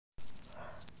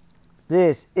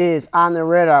This is On the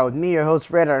Radar with me, your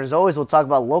host, Radar. As always, we'll talk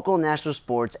about local and national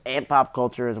sports and pop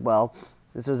culture as well.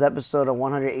 This was episode of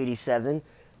 187.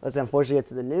 Let's unfortunately get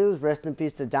to the news. Rest in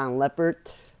peace to Don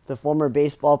Leppert, the former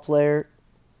baseball player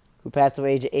who passed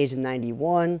away at the age of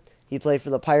 91. He played for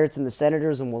the Pirates and the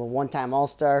Senators and was a one-time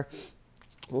All-Star.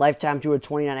 Lifetime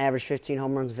 229 average, 15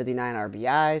 home runs, and 59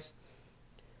 RBIs.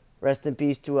 Rest in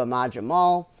peace to Ahmad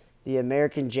Jamal, the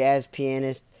American jazz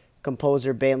pianist,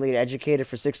 composer, bandleader, educator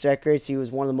for 6 decades. He was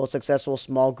one of the most successful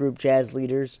small group jazz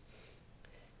leaders.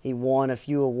 He won a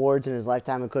few awards in his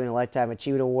lifetime, including a Lifetime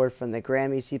Achievement Award from the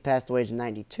Grammys. He passed away at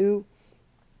 92.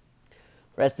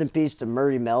 Rest in peace to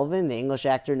Murray Melvin, the English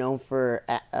actor known for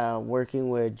working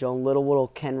with Joan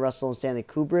Littlewood, Ken Russell, and Stanley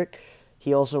Kubrick.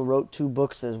 He also wrote 2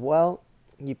 books as well.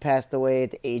 He passed away at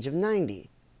the age of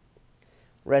 90.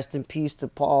 Rest in peace to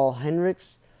Paul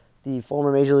Hendricks, the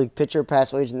former Major League pitcher,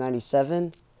 passed away at age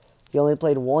 97. He only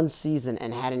played 1 season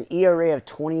and had an ERA of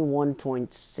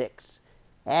 21.6.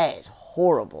 That is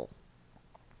horrible.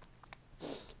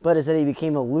 But it said he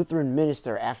became a Lutheran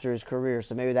minister after his career,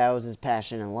 so maybe that was his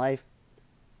passion in life.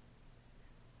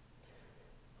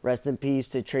 Rest in peace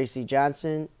to Tracy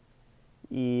Johnson,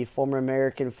 the former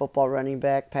American football running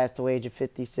back, passed away at age of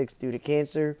 56 due to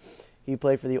cancer. He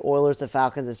played for the Oilers, the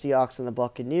Falcons, the Seahawks, and the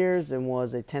Buccaneers, and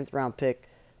was a 10th round pick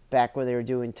back when they were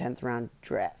doing 10th round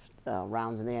draft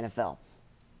rounds in the NFL.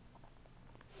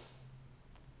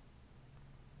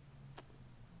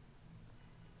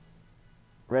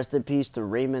 Rest in peace to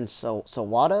Raymond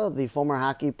Sawada, the former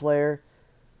hockey player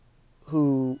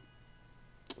who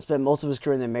spent most of his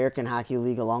career in the American Hockey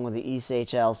League along with the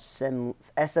ECHL, SM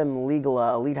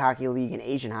Liigala, Elite Hockey League, and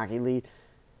Asian Hockey League.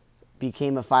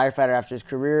 Became a firefighter after his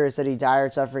career. It said he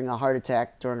died suffering a heart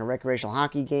attack during a recreational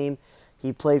hockey game.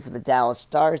 He played for the Dallas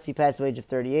Stars. He passed away at the age of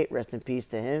 38. Rest in peace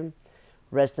to him.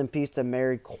 Rest in peace to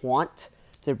Mary Quant,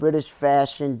 the British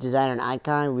fashion designer and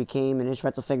icon who became an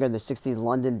instrumental figure in the 60s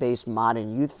London-based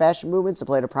modern youth fashion movements and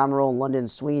played a prominent role in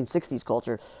London's swinging 60s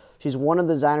culture. She's one of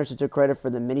the designers who took credit for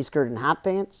the miniskirt and hot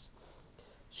pants.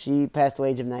 She passed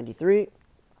away at the age of 93.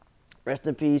 Rest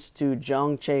in peace to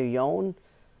Jung Chae-yeon,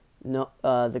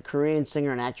 the Korean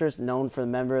singer and actress known for a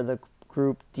member of the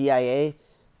group DIA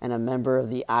and a member of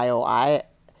the IOI,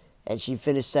 and she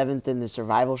finished 7th in the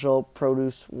survival show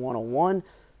Produce 101.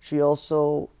 She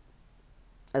also,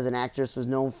 as an actress, was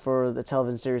known for the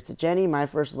television series To Jenny, My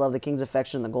First Love, The King's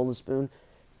Affection, and The Golden Spoon.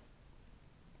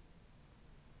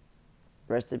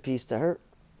 Rest in peace to her.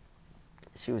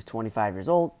 She was 25 years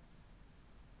old.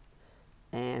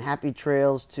 And happy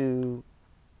trails to...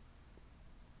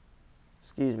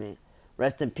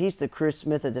 Rest in peace to Chris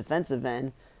Smith, a defensive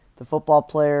end, the football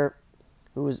player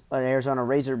who was an Arizona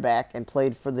Razorback and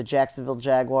played for the Jacksonville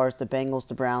Jaguars, the Bengals,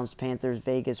 the Browns, Panthers,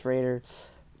 Vegas Raiders,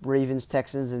 Ravens,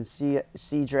 Texans, and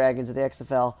Sea Dragons of the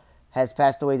XFL, has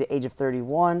passed away at the age of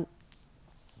 31.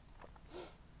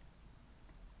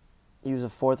 He was a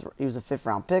 5th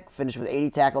round pick, finished with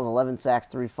 80 tackles, 11 sacks,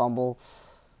 3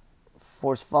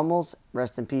 forced fumbles.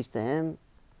 Rest in peace to him.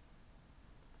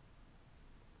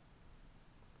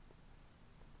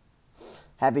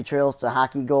 Happy trails to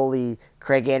hockey goalie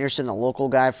Craig Anderson, a local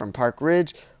guy from Park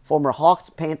Ridge, former Hawks,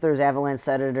 Panthers, Avalanche,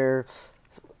 Senator,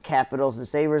 Capitals, and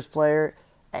Sabres player,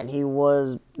 and he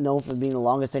was known for being the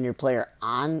longest tenured player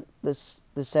on the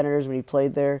Senators when he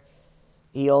played there.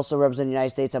 He also represented the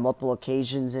United States on multiple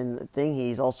occasions in the thing.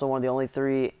 He's also one of the only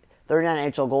 39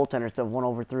 NHL goaltenders to have won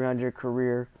over 300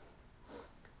 career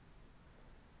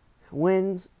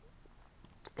wins,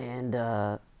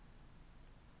 and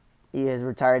he has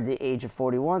retired at the age of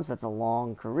 41, so that's a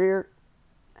long career.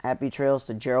 Happy trails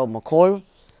to Gerald McCoy,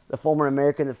 the former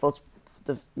American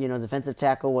defensive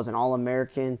tackle, was an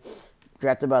All-American,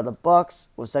 drafted by the Bucks,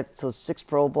 was selected to 6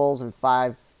 Pro Bowls and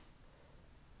selected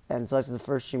the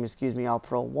first team,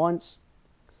 All-Pro once,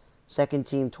 second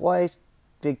team twice,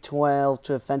 Big 12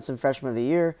 to Offensive Freshman of the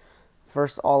Year,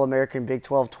 first All-American Big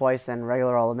 12 twice and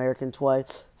regular All-American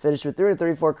twice. Finished with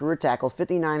 334 career tackles,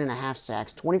 59.5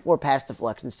 sacks, 24 pass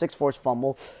deflections, 6 forced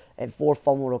fumbles, and 4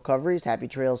 fumble recoveries. Happy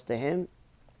trails to him.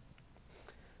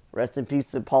 Rest in peace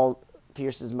to Paul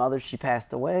Pierce's mother. She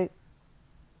passed away.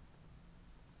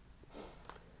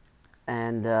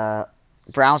 And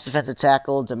Browns defensive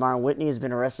tackle DeMar Whitney has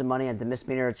been arrested Monday at the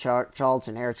misdemeanor of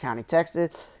Charlton, Harris County,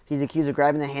 Texas. He's accused of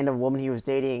grabbing the hand of a woman he was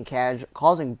dating and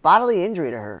causing bodily injury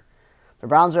to her. The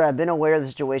Browns have been aware of the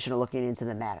situation and looking into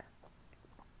the matter.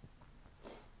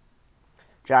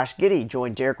 Josh Giddey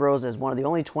joined Derrick Rose as one of the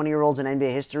only 20-year-olds in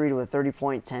NBA history to a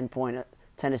 30-point,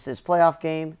 10-assist playoff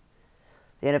game.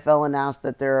 The NFL announced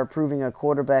that they're approving a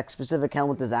quarterback-specific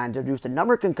helmet design to reduce the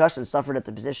number of concussions suffered at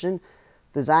the position.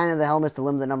 Design of the helmets to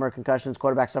limit the number of concussions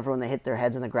quarterbacks suffer when they hit their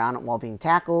heads on the ground while being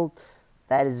tackled.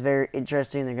 That is very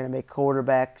interesting. They're going to make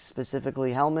quarterbacks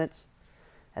specifically helmets.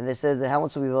 And they said the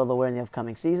helmets will be able to wear in the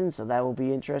upcoming season, so that will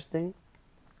be interesting.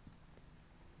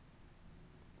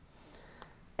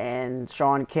 And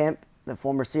Sean Kemp, the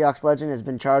former Seahawks legend, has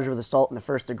been charged with assault in the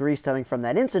first degree stemming from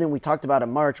that incident we talked about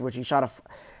in March, which he shot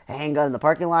a handgun in the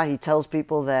parking lot. He tells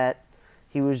people that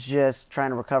he was just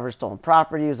trying to recover stolen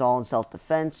property. It was all in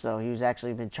self-defense, so he's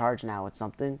actually been charged now with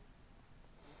something.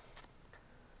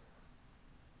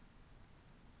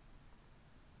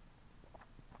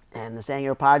 And the San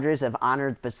Diego Padres have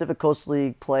honored Pacific Coast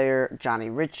League player Johnny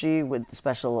Ritchie with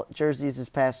special jerseys this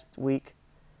past week.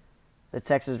 The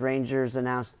Texas Rangers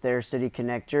announced their City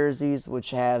Connect jerseys,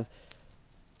 which have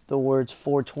the words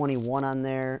 421 on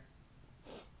there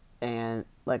and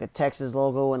like a Texas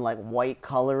logo and like white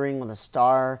coloring with a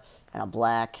star and a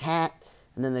black hat.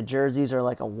 And then the jerseys are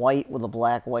like a white with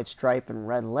a white stripe and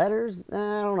red letters.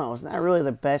 I don't know. It's not really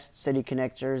the best City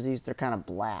Connect jerseys. They're kind of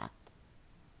black.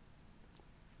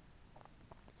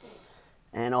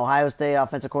 And Ohio State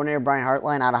offensive coordinator Brian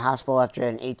Hartline out of hospital after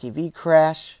an ATV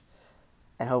crash.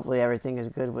 And hopefully everything is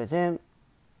good with him.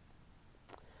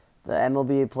 The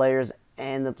MLB players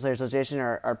and the Players Association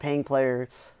are paying players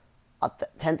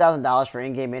 $10,000 for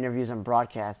in-game interviews and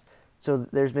broadcasts. So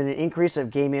there's been an increase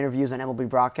of game interviews on MLB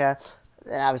broadcasts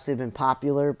that obviously have been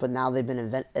popular, but now they've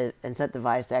been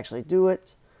incentivized to actually do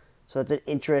it. So it's an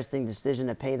interesting decision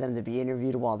to pay them to be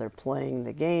interviewed while they're playing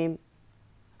the game.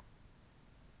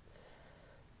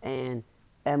 And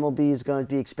MLB is going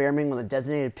to be experimenting with a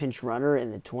designated pinch runner in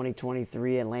the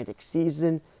 2023 Atlantic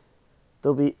season.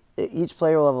 Each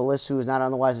player will have a list who is not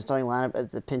otherwise in the starting lineup as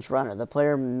the pinch runner. The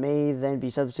player may then be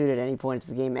substituted at any point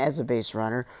into the game as a base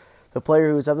runner. The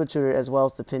player who is substituted as well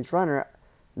as the pinch runner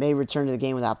may return to the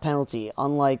game without penalty.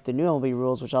 Unlike the new MLB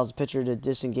rules, which allows the pitcher to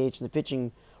disengage from the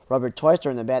pitching rubber twice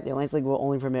during the bat, the Atlantic League will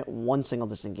only permit one single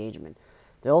disengagement.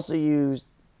 They also use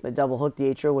the double hook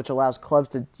DH rule, which allows clubs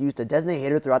to use the designated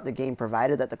hitter throughout the game,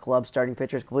 provided that the club's starting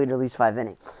pitcher has completed at least 5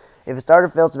 innings. If a starter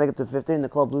fails to make it to 5th inning, the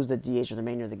club loses the DH for the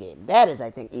remainder of the game. That is, I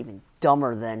think, even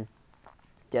dumber than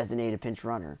designated pinch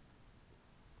runner.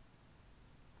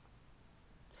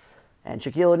 And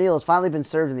Shaquille O'Neal has finally been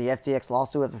served in the FTX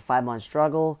lawsuit after a 5-month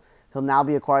struggle. He'll now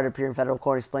be required to appear in federal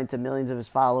court, explain to millions of his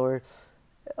followers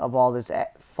of all this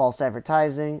false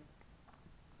advertising.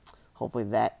 Hopefully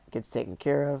that gets taken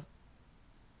care of.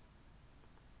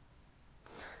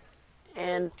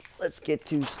 And let's get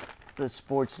to the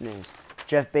sports news.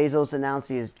 Jeff Bezos announced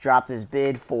he has dropped his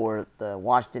bid for the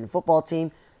Washington football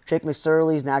team. Jake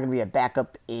McSorley is now going to be a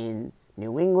backup in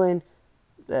New England.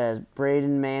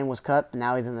 Braden Mann was cut, but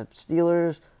now he's in the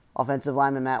Steelers. Offensive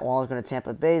lineman Matt Wall is going to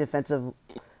Tampa Bay. Defensive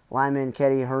lineman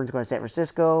Keddy Hearn is going to San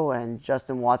Francisco. And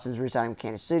Justin Watson's resigning with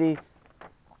Kansas City.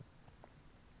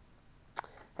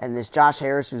 And this Josh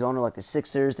Harris, who's owner like the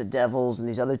Sixers, the Devils, and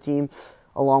these other teams,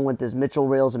 along with this Mitchell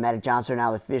Rails and Magic Johnson, are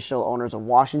now the official owners of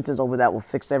Washington. Hopefully that will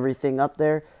fix everything up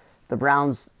there. The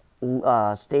Browns'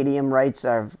 stadium rights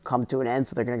have come to an end,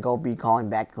 so they're going to go be calling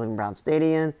back Cleveland Brown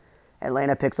Stadium.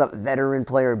 Atlanta picks up veteran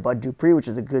player Bud Dupree, which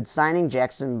is a good signing.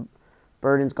 Jackson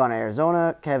Burton's gone to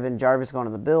Arizona. Kevin Jarvis going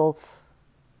to the Bills.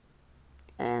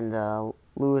 And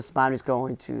Louis Smiley's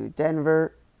going to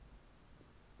Denver.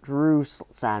 Drew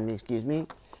Simon,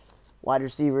 wide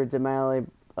receiver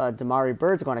Damari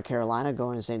Bird's going to Carolina,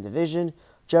 going in the same division.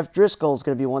 Jeff Driscoll is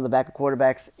going to be one of the backup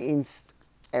quarterbacks in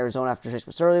Arizona after Jake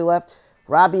McSorley left.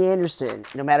 Robbie Anderson,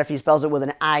 no matter if he spells it with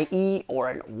an I-E or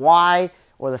an Y,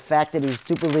 or the fact that he's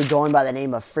stupidly going by the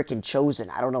name of frickin' Chosen,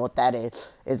 I don't know what that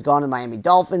is gone to Miami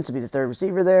Dolphins to be the third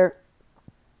receiver there.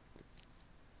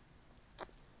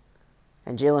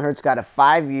 And Jalen Hurts got a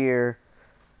 5-year,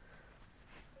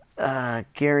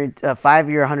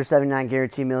 $179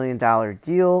 guaranteed $1 million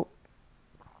deal.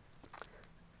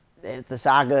 The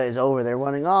saga is over. They're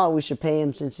running, we should pay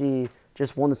him since he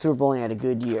just won the Super Bowl and had a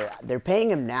good year. They're paying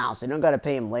him now, so they don't got to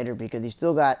pay him later because he's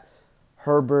still got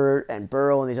Herbert and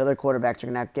Burrow and these other quarterbacks are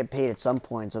going to have to get paid at some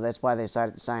point, so that's why they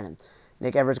decided to sign him.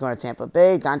 Nick Everett's going to Tampa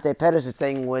Bay. Dante Pettis is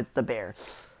staying with the Bears.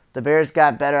 The Bears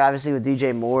got better, obviously, with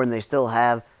DJ Moore, and they still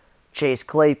have Chase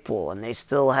Claypool, and they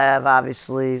still have,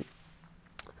 obviously,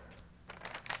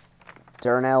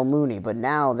 Darnell Mooney, but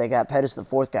now they got Pettis, the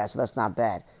fourth guy, so that's not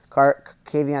bad.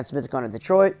 Kavion Smith is going to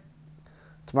Detroit.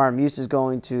 Tamara Muse is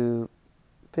going to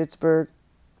Pittsburgh.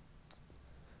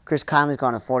 Chris Conley's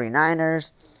going to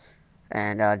 49ers.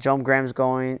 And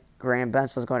Graham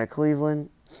Benson's going to Cleveland.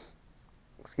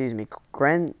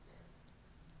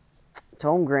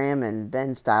 Tom Graham and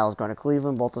Ben Stiles going to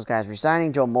Cleveland. Both those guys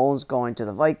resigning. Joe Mullins going to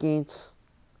the Vikings.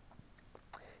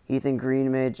 Ethan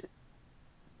Greenidge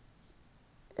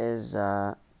is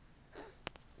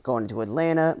going to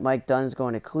Atlanta. Mike Dunn's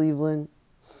going to Cleveland.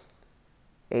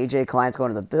 A.J. Klein's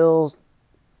going to the Bills.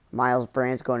 Miles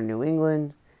Brandt's going to New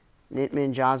England.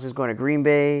 Nitman Johnson's going to Green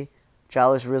Bay.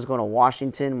 Jarvis Reel's going to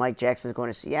Washington. Mike Jackson's going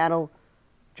to Seattle.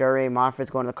 J.R.A.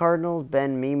 Moffitt's going to the Cardinals.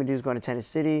 Ben Memadou's going to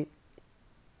Tennessee.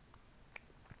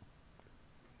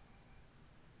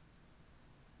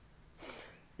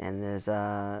 And there's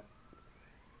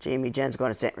Jamie Jenn's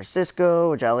going to San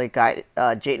Francisco. Jalen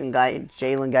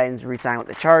Guyton's re-signed with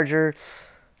the Chargers.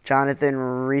 Jonathan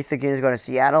Reithigen is going to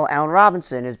Seattle. Allen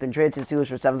Robinson has been traded to the Steelers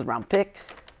for a 7th-round pick.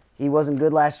 He wasn't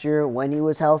good last year when he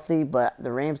was healthy, but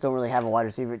the Rams don't really have a wide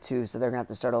receiver too, so they're going to have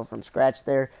to start over from scratch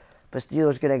there. But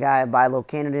Steelers get a guy buy low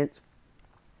candidates.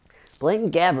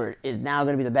 Blaine Gabbert is now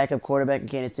going to be the backup quarterback in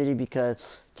Kansas City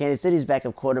because Kansas City's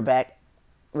backup quarterback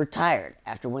retired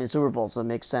after winning Super Bowl, so it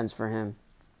makes sense for him.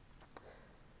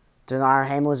 Damar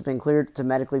Hamlin has been cleared to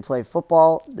medically play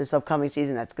football this upcoming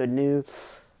season. That's good news.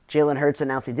 Jalen Hurts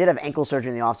announced he did have ankle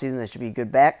surgery in the offseason. That should be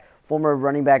good back. Former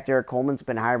running back Derek Coleman's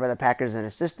been hired by the Packers as an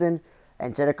assistant.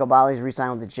 And Teddy Cabali's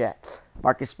re-signed with the Jets.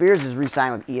 Marcus Spears is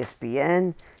re-signed with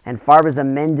ESPN. And Favre has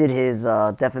amended his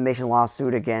defamation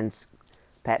lawsuit against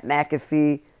Pat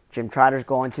McAfee. Jim Trotter's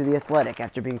going to The Athletic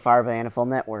after being fired by NFL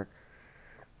Network.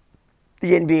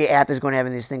 The NBA app is going to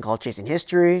have this thing called Chasing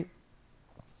History.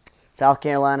 South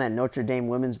Carolina and Notre Dame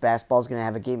women's basketball is going to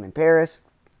have a game in Paris.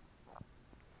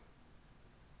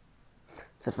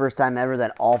 It's the first time ever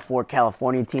that all 4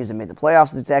 California teams have made the playoffs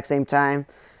at the exact same time.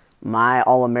 My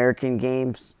All-American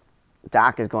Games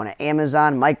doc is going to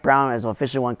Amazon. Mike Brown has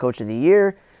officially won Coach of the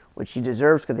Year, which he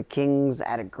deserves because the Kings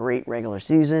had a great regular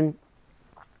season.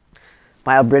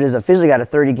 Mile Britt has officially got a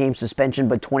 30-game suspension,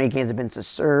 but 20 games have been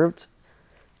served.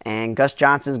 And Gus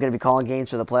Johnson is going to be calling games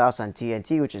for the playoffs on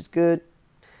TNT, which is good.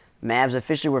 Mavs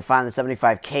officially were fined the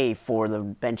 $75K for the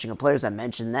benching of players. I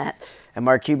mentioned that. And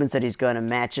Mark Cuban said he's going to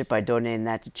match it by donating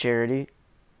that to charity.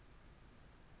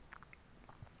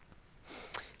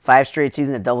 5 straight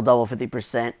seasons of double-double,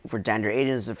 50% for DeAndre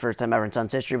Ayton. This is the first time ever in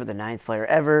Suns history, but the 9th player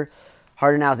ever.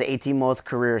 Harden now has the 18th most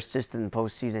career assists in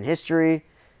postseason history.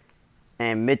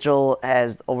 And Mitchell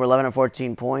has over 11 or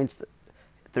 14 points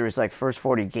through his first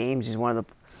 40 games. He's one of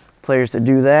the players to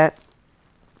do that.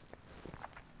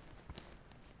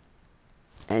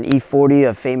 And E40,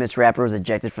 a famous rapper, was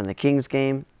ejected from the Kings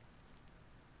game.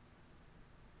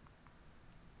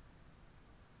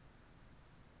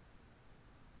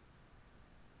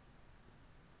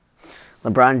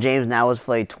 LeBron James now has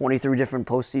played 23 different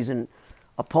postseason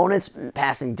opponents,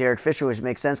 passing Derek Fisher, which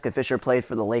makes sense because Fisher played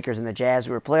for the Lakers and the Jazz,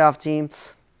 who were a playoff team.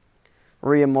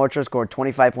 Maria Mortra scored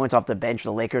 25 points off the bench for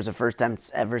the Lakers, the first time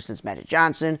ever since Magic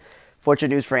Johnson.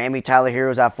 Fortunate news for Amy Tyler Hero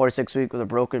is out 46 weeks with a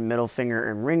broken middle finger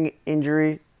and ring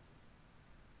injury.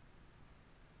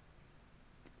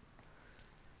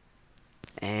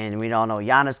 And we all know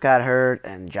Giannis got hurt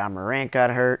and John Morant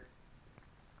got hurt.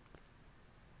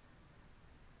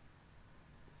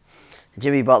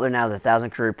 Jimmy Butler now has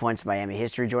 1,000 career points in Miami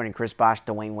history, joining Chris Bosh,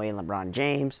 Dwayne Wade, and LeBron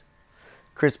James.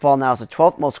 Chris Paul now has the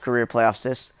 12th most career playoff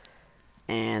assists.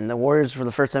 And the Warriors, for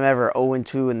the first time ever,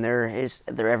 0-2 in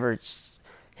their ever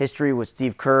history with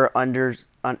Steve Kerr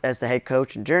as the head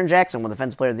coach. And Jaren Jackson won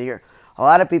Defensive Player of the Year. A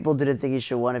lot of people didn't think he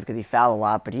should have won it because he fouled a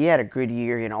lot, but he had a good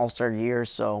year, an all-star year,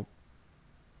 so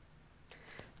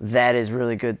that is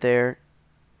really good there.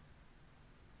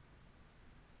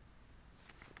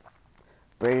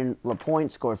 Braden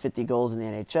LaPointe scored 50 goals in the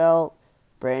NHL.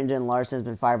 Brandon Larson has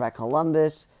been fired by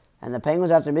Columbus. And the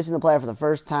Penguins, after missing the playoff for the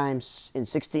first time in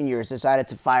 16 years, decided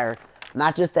to fire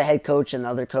not just the head coach and the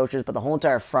other coaches, but the whole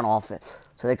entire front office.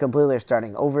 So they completely are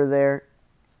starting over there.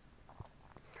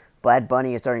 Brad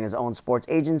Bunny is starting his own sports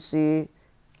agency.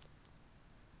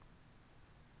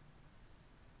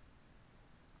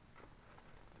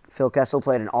 Phil Kessel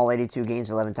played in all 82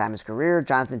 games 11 times in his career.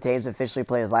 Jonathan Toews officially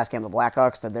played his last game with the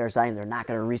Blackhawks, so they're saying they're not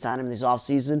going to re-sign him this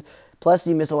offseason. Plus,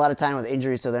 he missed a lot of time with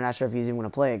injuries, so they're not sure if he's even going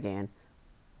to play again.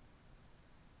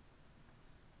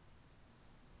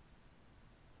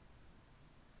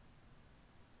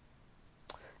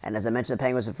 And as I mentioned, the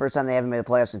Penguins, the first time they haven't made the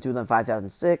playoffs in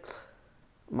 2005-2006.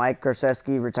 Mike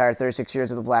Garceski retired 36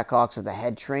 years with the Blackhawks as the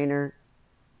head trainer.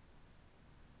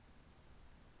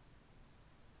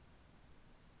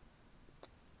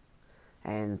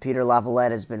 And Peter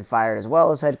Lavalette has been fired as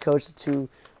well as head coach. The 2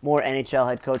 more NHL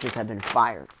head coaches have been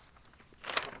fired.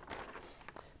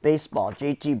 Baseball.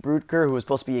 JT Brutker, who was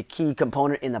supposed to be a key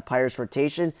component in the Pirates'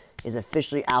 rotation, is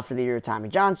officially out for the year with Tommy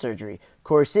John surgery.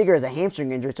 Corey Seager has a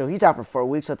hamstring injury, so he's out for 4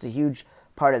 weeks, so it's a huge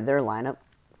part of their lineup.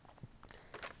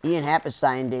 Ian Happ has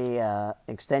signed a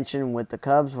extension with the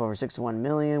Cubs for over $61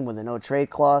 million with a no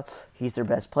trade clause. He's their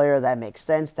best player. That makes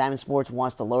sense. Diamond Sports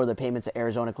wants to lower the payments to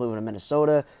Arizona, Cleveland, and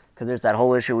Minnesota because there's that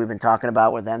whole issue we've been talking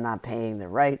about with them not paying their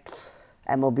rights.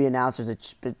 MLB announced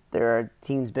there are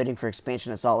teams bidding for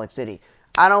expansion in Salt Lake City.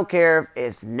 I don't care if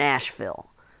it's Nashville,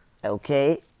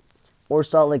 okay, or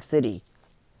Salt Lake City.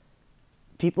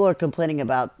 People are complaining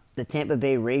about the Tampa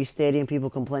Bay Rays Stadium.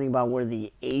 People complaining about where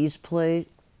the A's play.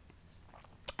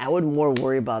 I would more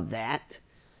worry about that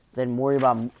than worry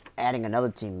about adding another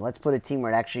team. Let's put a team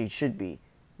where it actually should be.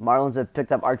 Marlins have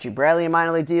picked up Archie Bradley, a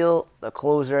minor league deal. The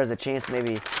closer has a chance to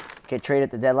maybe get traded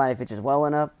at the deadline if it is well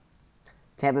enough.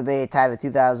 Tampa Bay tied the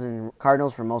 2000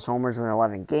 Cardinals for most homers in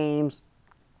 11 games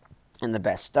and the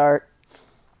best start.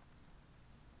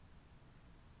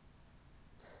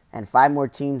 And 5 more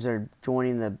teams are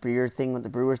joining the beer thing what the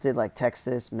Brewers did, like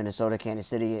Texas, Minnesota, Kansas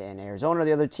City, and Arizona.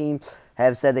 The other teams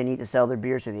have said they need to sell their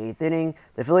beers to the 8th inning.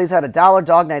 The Phillies had a dollar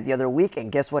dog night the other week, and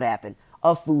guess what happened?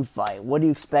 A food fight. What do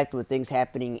you expect with things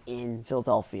happening in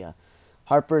Philadelphia?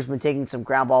 Harper's been taking some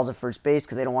ground balls at first base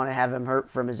because they don't want to have him hurt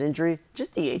from his injury.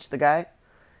 Just DH the guy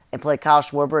and play Kyle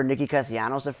Schwarber and Nicky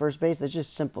Castellanos at first base. It's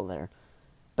just simple there.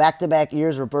 Back-to-back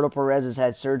years, Roberto Perez has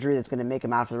had surgery that's going to make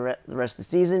him out for the rest of the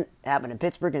season. It happened in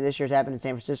Pittsburgh, and this year's happened in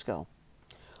San Francisco.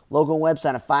 Logan Webb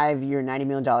signed a 5-year, $90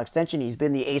 million extension. He's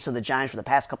been the ace of the Giants for the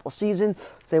past couple of seasons,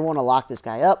 so they want to lock this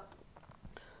guy up.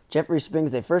 Jeffrey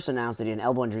Springs, they first announced that he had an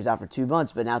elbow injury. He's out for 2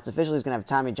 months, but now it's officially he's going to have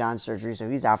Tommy John surgery, so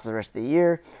he's out for the rest of the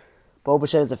year. Bo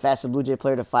Bichette is the fastest Blue Jay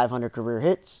player to 500 career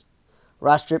hits.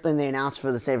 Ross Stripling, they announced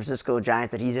for the San Francisco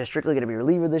Giants that he's strictly going to be a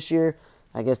reliever this year.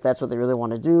 I guess that's what they really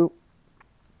want to do.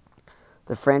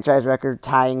 The franchise record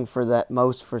tying for that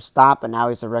most for stop, and now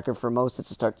he's the record for most since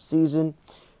the start of the season.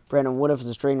 Brandon Woodruff is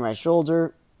a strained right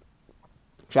shoulder.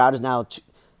 Trout is now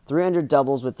 300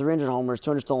 doubles with 300 homers,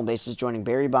 200 stolen bases, joining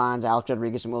Barry Bonds, Alex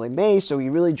Rodriguez, and Willie Mays. So he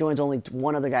really joins only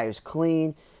one other guy who's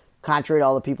clean, contrary to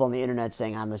all the people on the internet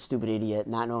saying I'm a stupid idiot,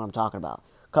 not knowing what I'm talking about.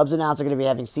 Cubs announced they're going to be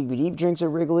having CBD drinks at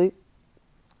Wrigley.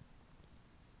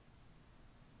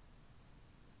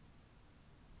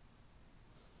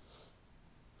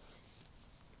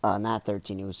 Not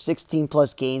 13. It was 16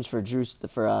 plus games for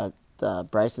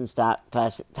Bryson Stott.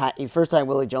 First time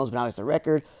Willie Jones, but now it's the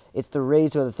record. It's the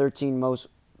Rays who are the 13-0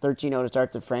 to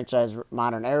start the franchise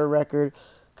modern era record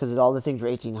because all the things were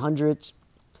 1800s.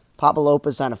 Papa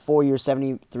Lopez signed a 4-year,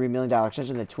 $73 million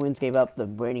extension. The Twins gave up the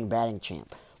reigning batting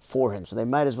champ for him, so they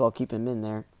might as well keep him in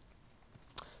there.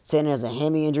 Stanton has a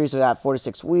hammy injury, so he got 4 to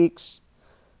 6 weeks.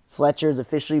 Fletcher's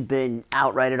officially been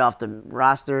outrighted off the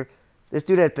roster. This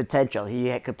dude had potential.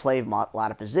 He could play a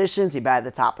lot of positions. He batted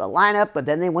at the top of the lineup, but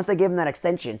then once they gave him that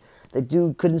extension, the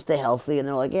dude couldn't stay healthy, and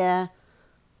they're like, yeah,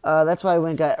 that's why we went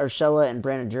and got Urshela and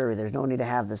Brandon Drury. There's no need to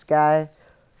have this guy.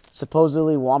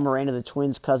 Supposedly, Juan Miranda, the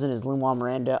Twins' cousin, is Lin-Juan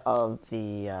Miranda of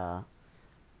the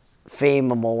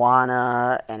fame of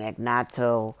Moana and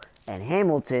Ignato and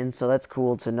Hamilton, so that's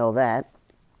cool to know that.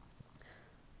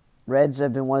 Reds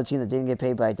have been one of the teams that didn't get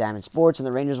paid by Diamond Sports, and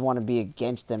the Rangers want to be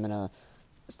against them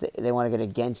they want to get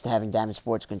against having Diamond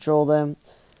Sports control them.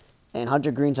 And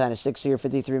Hunter Green signed a 6-year,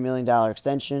 $53 million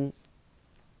extension.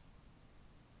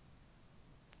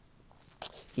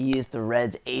 He is the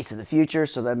Reds' ace of the future,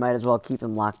 so they might as well keep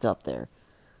him locked up there.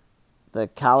 The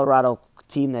Colorado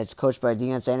team that's coached by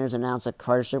Deion Sanders announced a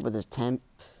partnership with his Tempus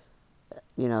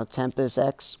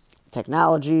X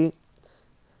technology.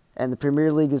 And the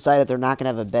Premier League decided they're not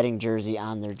going to have a betting jersey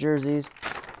on their jerseys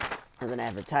as an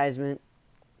advertisement.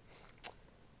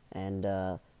 And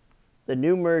the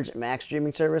new merged Max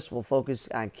streaming service will focus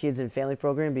on kids and family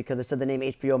programming because they said the name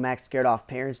HBO Max scared off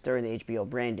parents during the HBO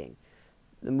branding.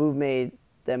 That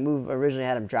move originally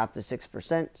had him drop to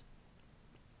 6%.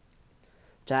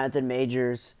 Jonathan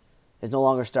Majors is no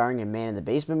longer starring in Man in the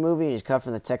Basement movie, and he's cut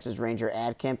from the Texas Ranger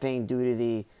ad campaign due to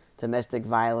the domestic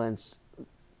violence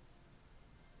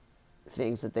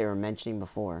things that they were mentioning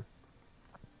before.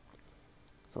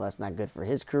 So that's not good for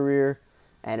his career.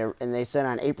 And they said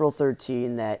on April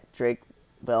 13 that Drake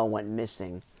Bell went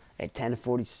missing at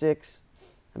 10:46.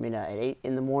 At 8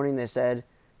 in the morning, they said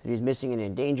that he was missing and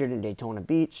endangered in Daytona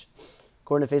Beach.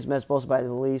 According to Facebook message posted by the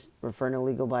police, referring to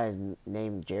legal by his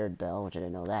name, Jared Bell, which I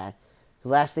didn't know that.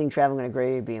 Last seen traveling in a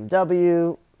gray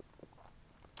BMW.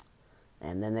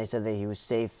 And then they said that he was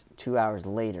safe 2 hours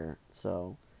later.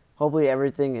 So hopefully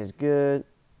everything is good.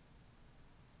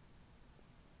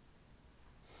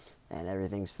 And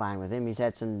everything's fine with him. He's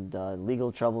had some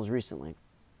legal troubles recently.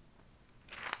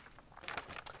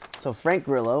 So Frank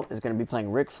Grillo is going to be playing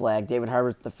Rick Flag. David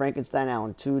Harbour's the Frankenstein.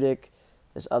 Alan Tudyk,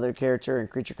 this other character in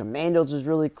Creature Commandos is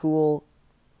really cool.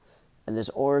 And this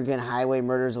Oregon Highway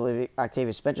Murders,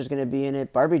 Octavia Spencer is going to be in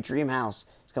it. Barbie Dreamhouse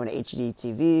is coming to HD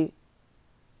TV.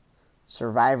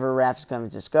 Survivor Raft is coming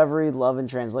to Discovery. Love in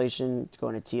Translation is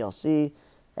going to TLC.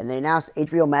 And they announced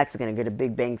HBO Max is going to get a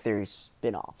Big Bang Theory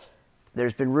spinoff.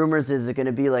 There's been rumors, is it going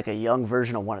to be like a young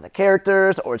version of one of the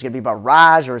characters, or it's going to be about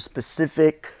Raj or a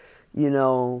specific,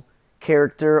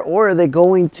 character, or are they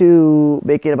going to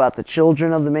make it about the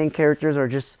children of the main characters, or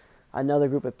just another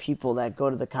group of people that go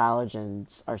to the college and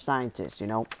are scientists,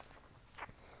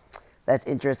 That's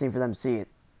interesting for them to see it.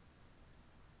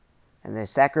 And the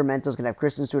Sacramento's going to have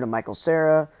Kristen Stewart and Michael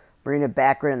Cera. Marina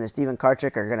Baccarin and the Steven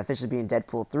Karchik are going to officially be in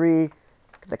Deadpool 3.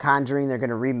 The Conjuring, they're going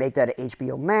to remake that at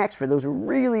HBO Max for those who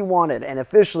really want it. And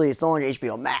officially, it's no longer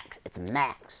HBO Max. It's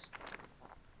Max.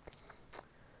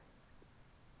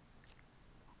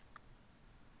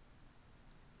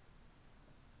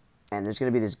 And there's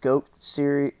going to be this Code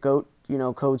series in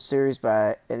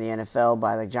the NFL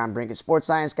by like John Brink, a sports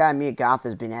science guy. Mia Goth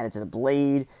has been added to the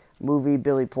Blade movie.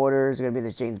 Billy Porter is going to be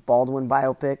this James Baldwin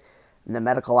biopic. And the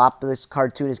Metalocalypse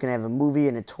cartoon is going to have a movie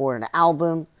and a tour and an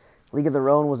album. League of Their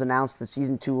Own was announced that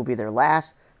season 2 will be their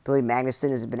last. Billy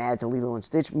Magnuson has been added to Lilo and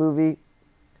Stitch movie.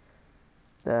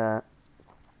 The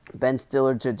Ben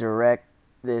Stiller to direct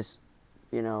this,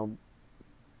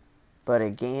 but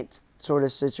again sort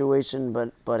of situation,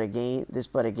 but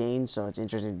again, so it's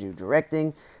interesting to do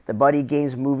directing. The Buddy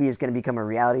Games movie is going to become a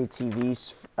reality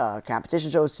TV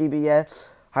competition show at CBS.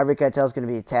 Harvey Keitel is going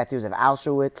to be Tattoos of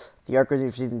Auschwitz. The Ark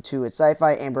for season 2 at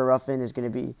Sci-Fi. Amber Ruffin is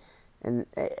going to be in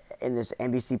this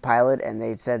NBC pilot, and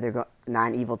they said they're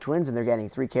 9 evil twins, and they're getting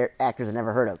 3 actors I've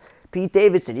never heard of. Pete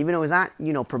Davidson, even though he's not,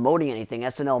 promoting anything,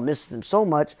 SNL misses him so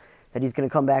much that he's going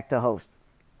to come back to host.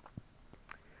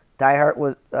 Die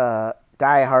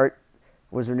Hard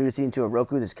was renewed to season 2 of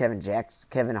Roku. This Kevin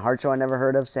Hart show I never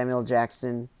heard of. Samuel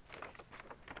Jackson.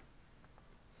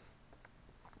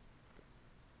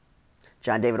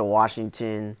 John David of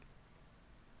Washington.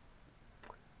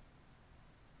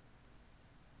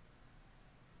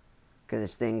 Got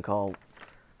this thing called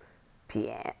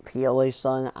PLA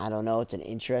Son. I don't know. It's an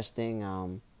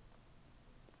interesting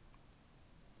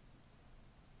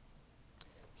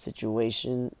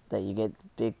situation that you get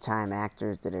big time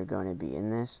actors that are going to be in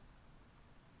this.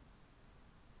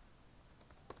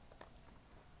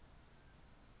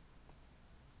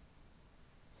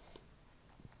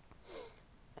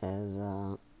 As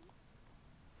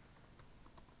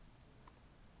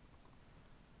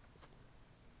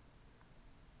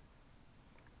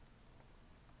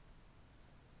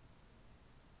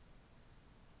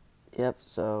Yep,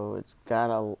 so it's got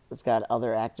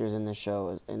other actors in the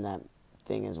show in that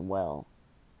thing as well.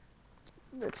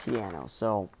 The piano.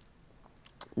 So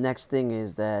next thing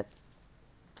is that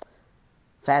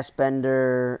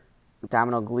Fassbender,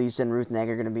 Domhnall Gleeson, Ruth Negga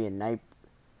are going to be a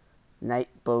night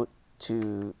boat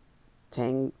to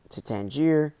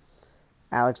Tangier.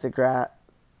 Alexander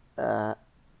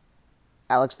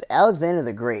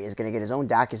the Great is going to get his own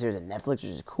docuseries on Netflix, which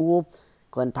is cool.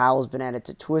 Glenn Powell's been added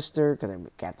to Twister because they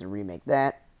have to remake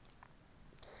that.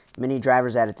 Minnie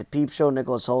Driver's added to Peep Show.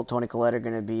 Nicholas Hoult, Toni Collette are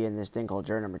going to be in this thing called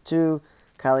Juror Number 2.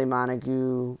 Kylie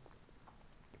Montague,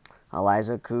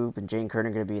 Eliza Coupe, and Jane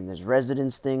Curtin are going to be in this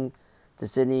Residence thing. The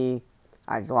Sydney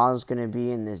Aguilar's going to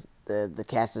be in this. The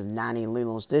cast is Nani,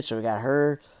 Lilo and Stitch, so we got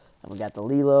her, and we got the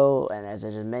Lilo, and as I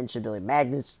just mentioned, Billy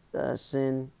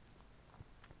Magnuson,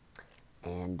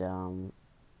 and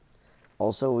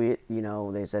also they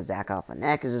said Zach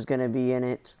Galifianakis is going to be in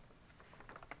it,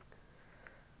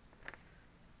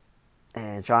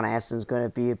 and Sean Astin's going to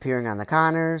be appearing on The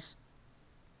Conners.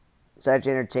 Cedric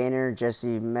Entertainer,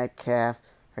 Jesse Metcalf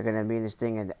are going to be in this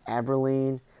thing at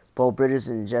Abilene. Beau Bridges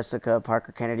and Jessica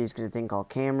Parker Kennedy's going to thing called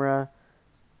Camera.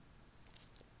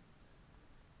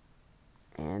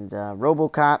 And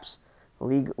RoboCop,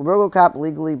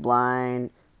 Legally Blind,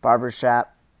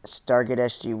 Barbershop, Stargate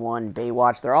SG-1,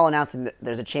 Baywatch. They're all announcing that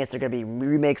there's a chance they're going to be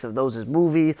remakes of those as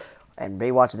movies, and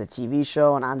Baywatch is the TV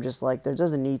show, and I'm just like, there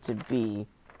doesn't need to be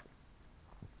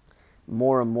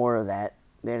more and more of that.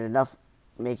 They had enough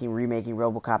remaking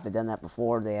RoboCop. They've done that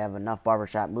before. They have enough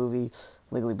Barbershop movie.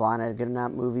 Legally Blonde had good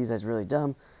enough movies. That's really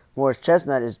dumb. Morris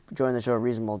Chestnut is joining the show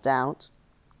Reasonable Doubt.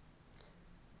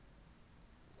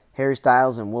 Harry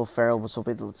Styles and Will Ferrell will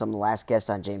be some of the last guests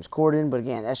on James Corden. But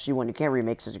again, SG-1, you can't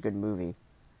remake such a good movie.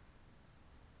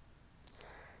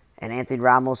 And Anthony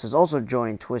Ramos has also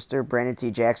joined Twister. Brandon T.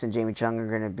 Jackson, Jamie Chung are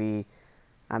going to be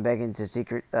on Begging to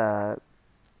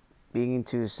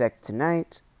Sect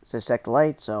Tonight. So Sect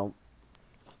Light. So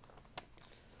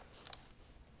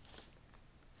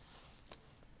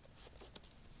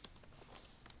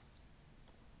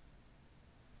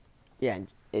Yeah,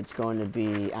 it's going to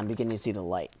be. I'm beginning to see the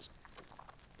light.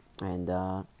 And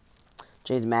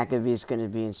James McAvee is going to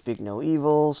be in Speak No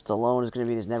Evil. Stallone is going to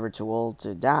be in He's Never Too Old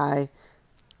to Die.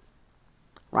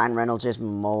 Ryan Reynolds, Jason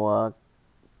Momoa,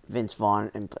 Vince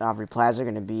Vaughn, and Aubrey Plaza are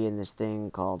going to be in this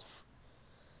thing called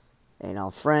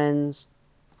Friends.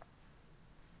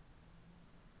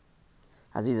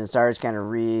 Aziz Ansari, Keanu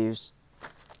Reeves,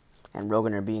 and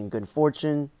Rogan are being Good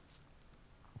Fortune.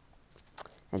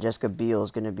 And Jessica Biel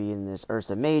is going to be in this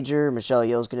Ursa Major. Michelle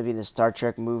Yeoh is going to be in this Star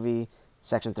Trek movie,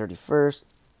 Section 31st.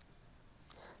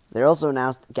 They also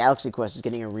announced Galaxy Quest is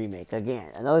getting a remake. Again,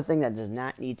 another thing that does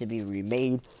not need to be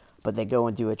remade, but they go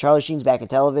and do it. Charlie Sheen's back in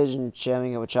television,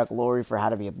 sharing it with Chuck Lorre for How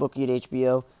to Be a Bookie at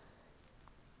HBO.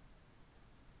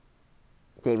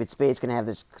 David Spade's going to have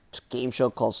this game show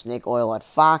called Snake Oil at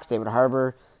Fox. David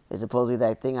Harbour is supposedly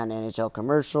that thing on NHL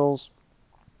commercials.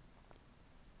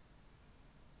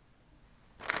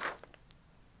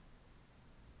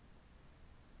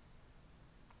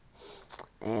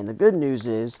 And the good news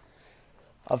is,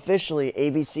 officially,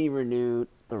 ABC renewed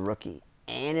The Rookie.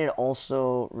 And it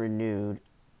also renewed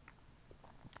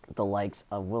the likes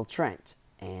of Will Trent.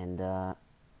 And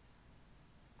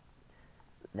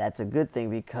that's a good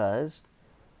thing because,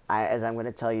 as I'm going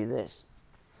to tell you this,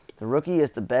 The Rookie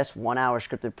is the best one-hour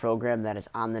scripted program that is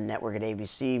on the network at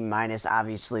ABC, minus,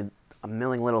 obviously, A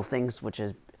Million Little Things, which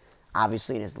is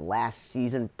obviously in its last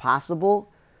season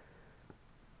possible.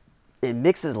 It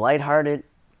mixes lightheartedness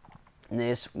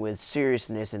with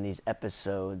seriousness in these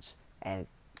episodes, and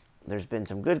there's been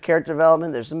some good character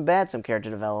development, there's some character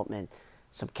development,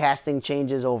 some casting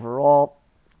changes overall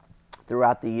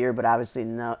throughout the year, but obviously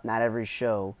not every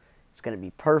show is going to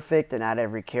be perfect, and not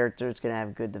every character is going to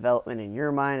have good development in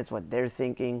your mind. It's what they're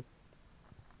thinking.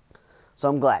 So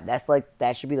I'm glad.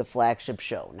 That should be the flagship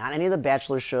show. Not any of the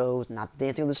Bachelor shows, not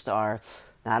Dancing with the Stars,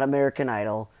 not American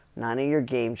Idol, not any of your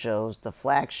game shows. The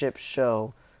flagship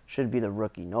show should be The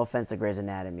Rookie. No offense to Grey's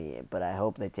Anatomy, but I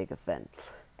hope they take offense.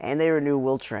 And they renew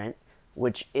Will Trent,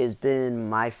 which has been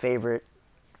my favorite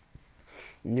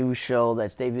new show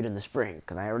that's debuted in the spring.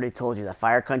 Because I already told you that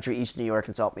Fire Country, East New York,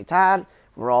 and Salt Me Todd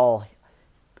were all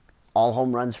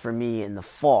home runs for me in the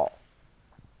fall,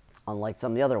 unlike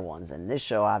some of the other ones. And this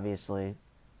show, obviously,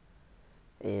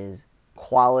 is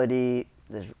quality.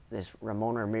 This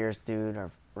Ramon Ramirez dude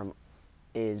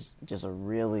is just a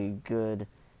really good,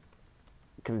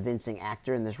 convincing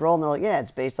actor in this role. And they're like, yeah,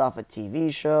 it's based off a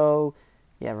TV show.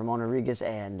 Yeah, Ramon Rodriguez,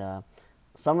 and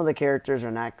some of the characters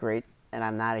are not great, and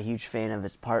I'm not a huge fan of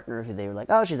his partner, who they were like,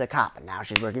 oh, she's a cop, and now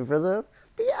she's working for the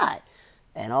FBI,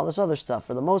 and all this other stuff.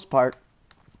 For the most part,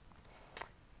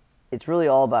 it's really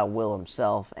all about Will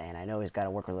himself, and I know he's got to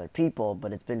work with other people,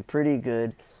 but it's been pretty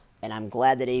good, and I'm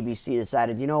glad that ABC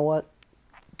decided, you know what,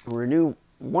 renew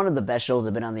one of the best shows that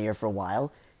have been on the air for a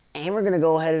while, and we're going to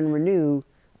go ahead and renew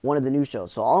one of the new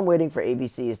shows. So all I'm waiting for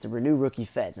ABC is to renew Rookie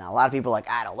Feds. Now, a lot of people are like,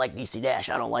 I don't like Niecy Nash.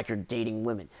 I don't like her dating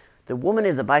women. The woman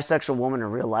is a bisexual woman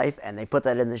in real life, and they put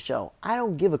that in the show. I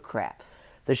don't give a crap.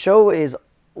 The show is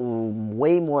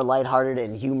way more lighthearted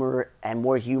and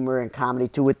more humor and comedy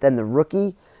to it than The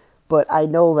Rookie. But I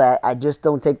know that I just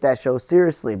don't take that show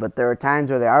seriously. But there are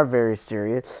times where they are very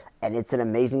serious, and it's an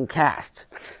amazing cast.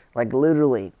 Like,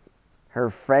 literally, her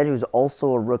friend, who's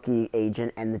also a rookie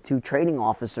agent, and the two training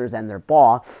officers and their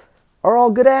boss are all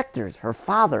good actors. Her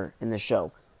father in the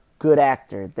show, good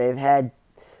actor. They've had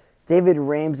David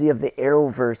Ramsey of the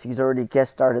Arrowverse. He's already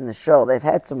guest starred in the show. They've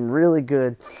had some really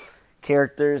good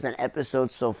characters and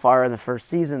episodes so far in the first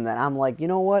season that I'm like, you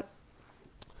know what?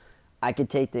 I could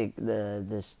take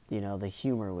the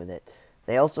humor with it.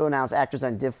 They also announced actors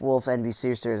on Diff Wolf's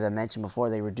NBC series I mentioned before.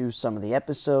 They reduced some of the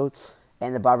episodes,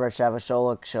 and the Barbara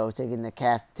Shavashola show taking the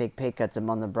cast take pay cuts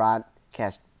among the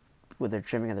broadcast with their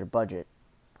trimming of their budget.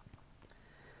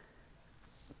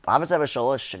 Barbara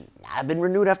Shavashola should not have been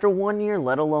renewed after 1 year,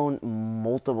 let alone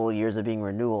multiple years of being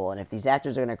renewal. And if these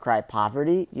actors are going to cry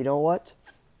poverty, you know what?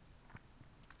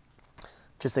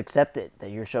 Just accept it,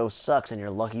 that your show sucks and you're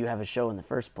lucky you have a show in the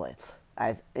first place.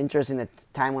 Interesting that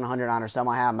Time 100 honors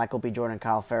somehow have Michael B. Jordan and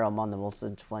Kyle Farrell among the most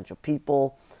influential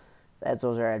people.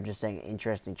 Those are, I'm just saying,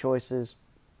 interesting choices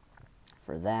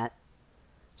for that.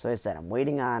 So like I said, I'm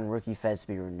waiting on Rookie Feds to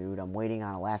be renewed. I'm waiting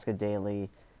on Alaska Daily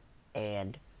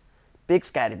and Big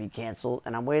Sky to be canceled.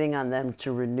 And I'm waiting on them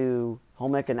to renew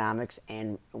Home Economics.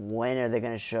 And when are they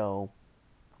going to show,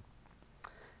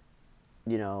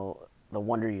 the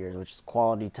Wonder Years, which is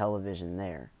quality television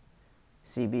there.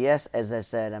 CBS, as I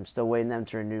said, I'm still waiting them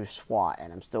to renew SWAT,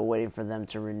 and I'm still waiting for them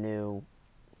to renew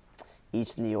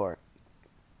East New York.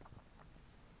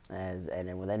 And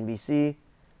then with NBC,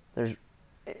 there's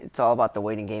it's all about the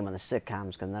waiting game on the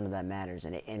sitcoms because none of that matters.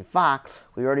 And in Fox,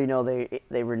 we already know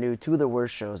they renewed two of the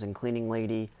worst shows in Cleaning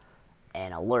Lady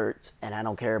and Alert. And I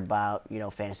don't care about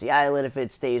Fantasy Island if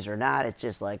it stays or not. It's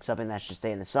just like something that should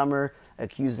stay in the summer.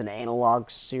 Accused an analog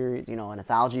series, an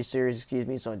anthology series, excuse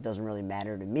me. So it doesn't really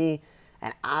matter to me.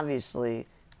 And obviously,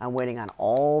 I'm waiting on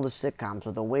all the sitcoms.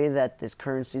 But the way that this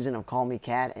current season of Call Me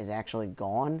Kat is actually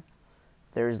gone,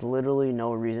 there's literally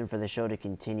no reason for the show to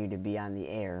continue to be on the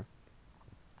air.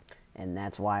 And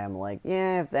that's why I'm like,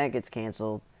 yeah, if that gets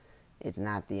canceled, it's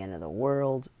not the end of the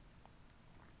world.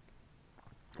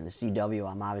 And the CW,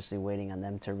 I'm obviously waiting on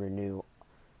them to renew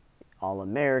All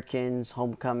Americans,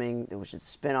 Homecoming, which is a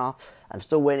spinoff. I'm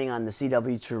still waiting on the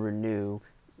CW to renew,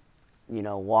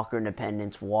 Walker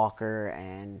Independence, Walker,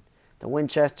 and the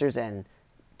Winchesters, and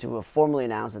to formally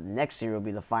announce that the next series will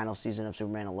be the final season of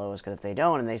Superman and Lois. Because if they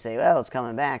don't, and they say, well, it's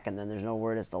coming back, and then there's no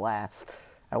word it's the last,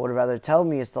 I would rather tell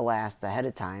me it's the last ahead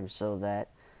of time so that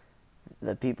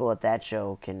the people at that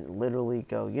show can literally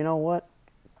go, you know what?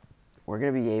 We're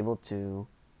going to be able to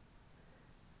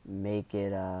make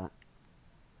it a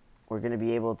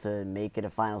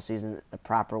final season the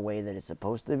proper way that it's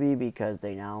supposed to be because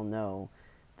they now know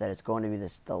that it's going to be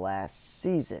the last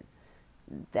season.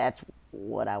 That's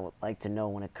what I would like to know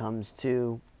when it comes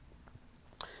to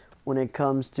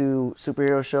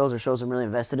superhero shows or shows I'm really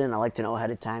invested in. I like to know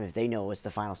ahead of time if they know it's the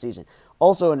final season.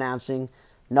 Also announcing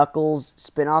Knuckles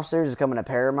spin-off series is coming to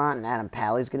Paramount, and Adam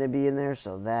Pally is going to be in there,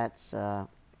 so that's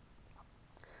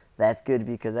good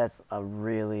because that's a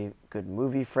really good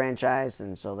movie franchise,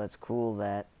 and so that's cool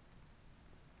that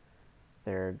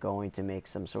they're going to make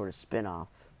some sort of spin-off.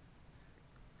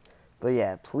 But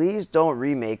yeah, please don't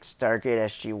remake Stargate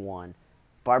SG-1.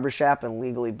 Barbershop and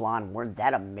Legally Blonde weren't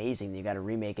that amazing that you got to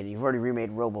remake it. You've already remade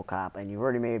RoboCop, and you've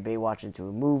already made Baywatch into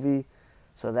a movie.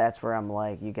 So that's where I'm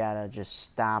like, you got to just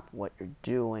stop what you're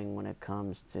doing when it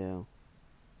comes to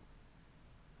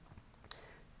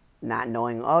not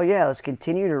knowing, oh yeah, let's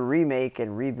continue to remake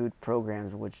and reboot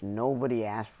programs which nobody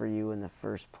asked for you in the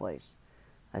first place.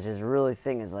 That's just really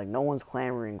thing is like no one's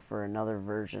clamoring for another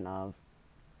version of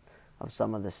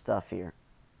some of the stuff here.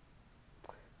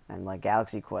 And like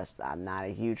Galaxy Quest, I'm not a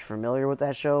huge familiar with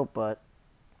that show, but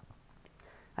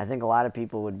I think a lot of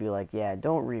people would be like, yeah,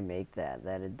 don't remake that.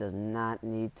 That it does not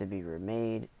need to be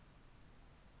remade.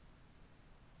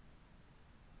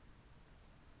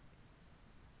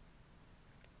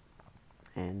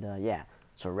 And yeah,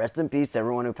 so rest in peace to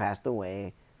everyone who passed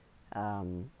away.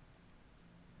 Um,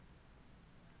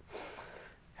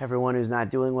 Everyone who's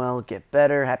not doing well, get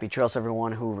better. Happy trails to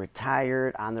everyone who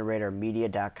retired. On the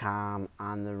RadarMedia.com,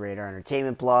 on the Radar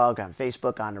Entertainment blog, on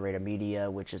Facebook, on the Radar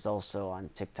Media, which is also on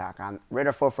TikTok, on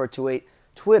Radar4428,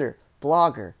 Twitter,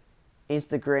 Blogger,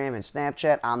 Instagram, and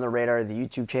Snapchat. On the Radar, the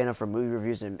YouTube channel for movie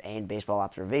reviews and baseball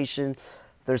observation.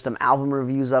 There's some album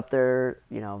reviews up there.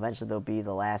 Eventually there'll be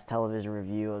the last television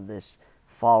review of this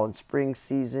fall and spring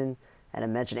season. And I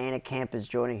mentioned Anna Camp is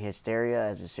joining Hysteria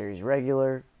as a series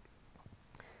regular.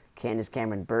 Candace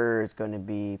Cameron Bure is going to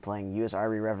be playing U.S.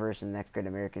 Army Reverse in the next Great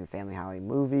American Family Holiday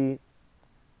movie.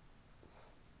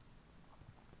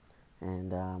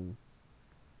 And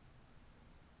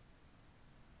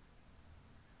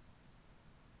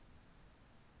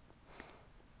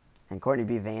Courtney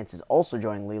B. Vance is also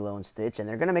joining Lilo and Stitch, and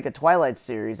they're going to make a Twilight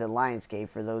series at Lionsgate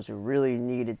for those who really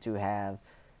needed to have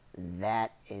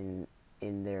that in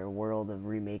their world of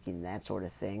remaking that sort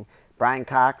of thing. Brian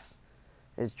Cox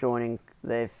is joining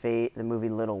the movie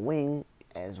Little Wing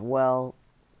as well.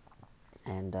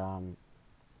 And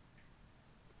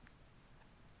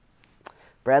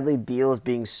Bradley Beal is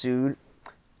being sued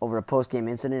over a post-game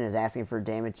incident, is asking for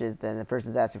damages. Then the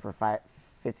person's asking for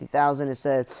 $50,000. It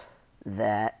said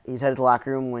that he's headed to the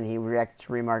locker room when he reacted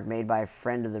to a remark made by a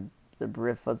friend of the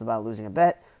Briefs about losing a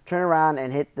bet. Turned around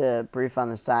and hit the Brief on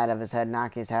the side of his head,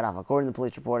 knocking his head off. According to the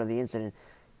police report of the incident,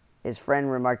 his friend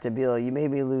remarked to Beal, "You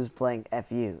made me lose playing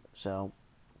FU." So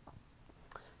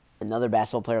another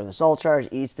basketball player on the assault charge.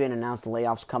 Eastman announced the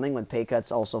layoffs coming when pay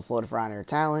cuts also floated for on-air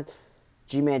talent.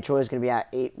 G-Man Choi is going to be out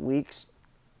 8 weeks.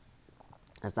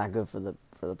 That's not good for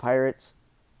the Pirates.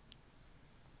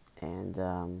 And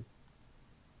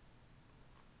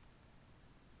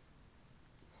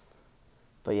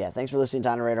but yeah, thanks for listening to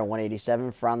On the Radar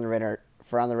 187. For On the Radar,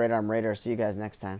 I'm Radar. See you guys next time.